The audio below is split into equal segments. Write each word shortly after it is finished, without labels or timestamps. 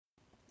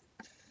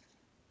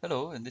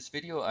Hello, in this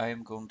video I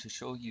am going to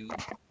show you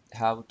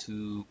how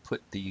to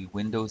put the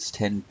Windows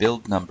 10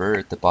 build number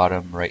at the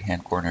bottom right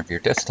hand corner of your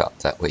desktop.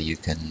 That way you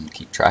can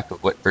keep track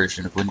of what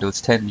version of Windows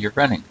 10 you're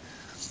running.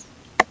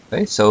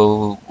 Okay,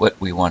 so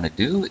what we want to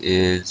do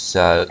is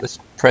let's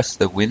press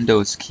the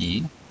Windows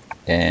key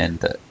and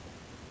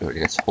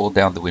just hold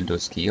down the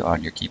Windows key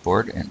on your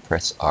keyboard and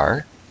press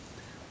R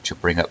to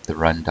bring up the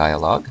Run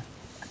dialog.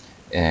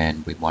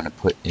 And we want to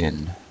put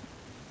in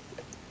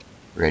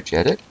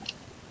regedit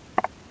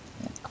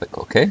and click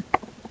OK.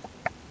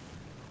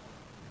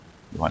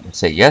 You want to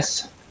say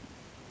yes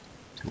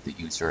to the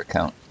user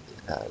account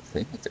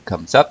thing if it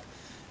comes up.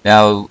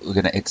 Now we're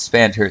going to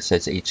expand here. It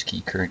says H key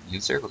current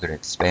user. We're going to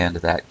expand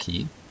that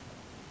key.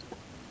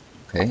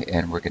 Okay,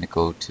 and we're going to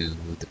go to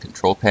the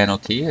control panel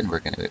key and we're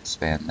going to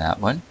expand that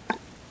one.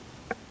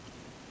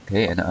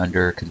 Okay, and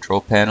under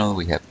control panel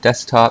we have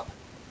desktop.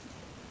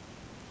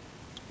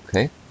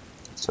 Okay,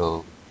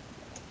 so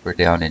we're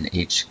down in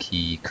H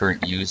key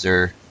current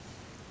user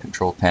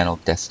control panel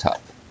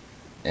desktop.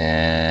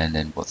 And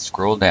then we'll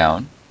scroll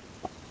down.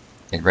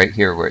 And right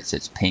here where it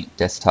says paint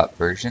desktop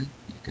version,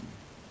 you can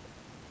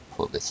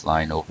pull this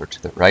line over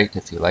to the right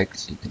if you like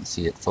so you can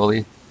see it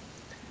fully.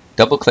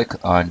 Double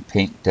click on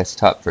paint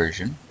desktop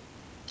version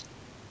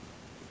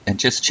and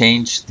just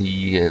change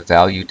the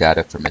value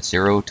data from a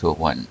 0 to a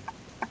 1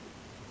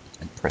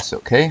 and press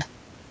OK.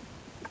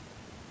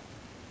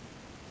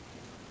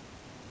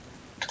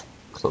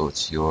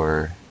 Close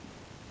your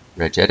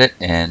regedit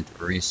and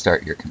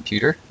restart your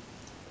computer,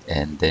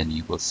 and then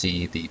you will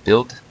see the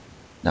build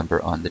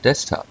number on the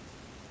desktop.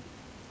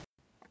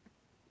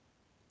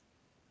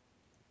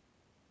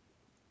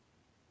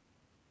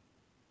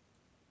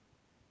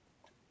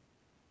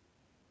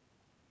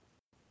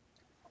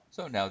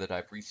 So now that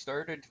I've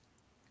restarted,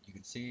 you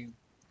can see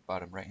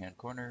bottom right hand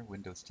corner,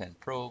 Windows 10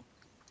 Pro,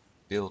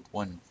 build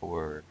 1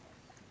 for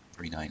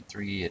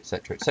 393,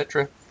 etc.,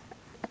 etc.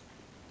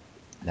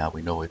 Now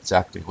we know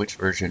exactly which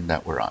version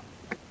that we're on.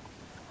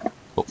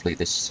 Hopefully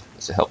this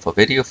was a helpful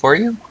video for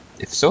you.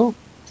 If so,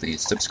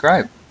 please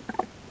subscribe.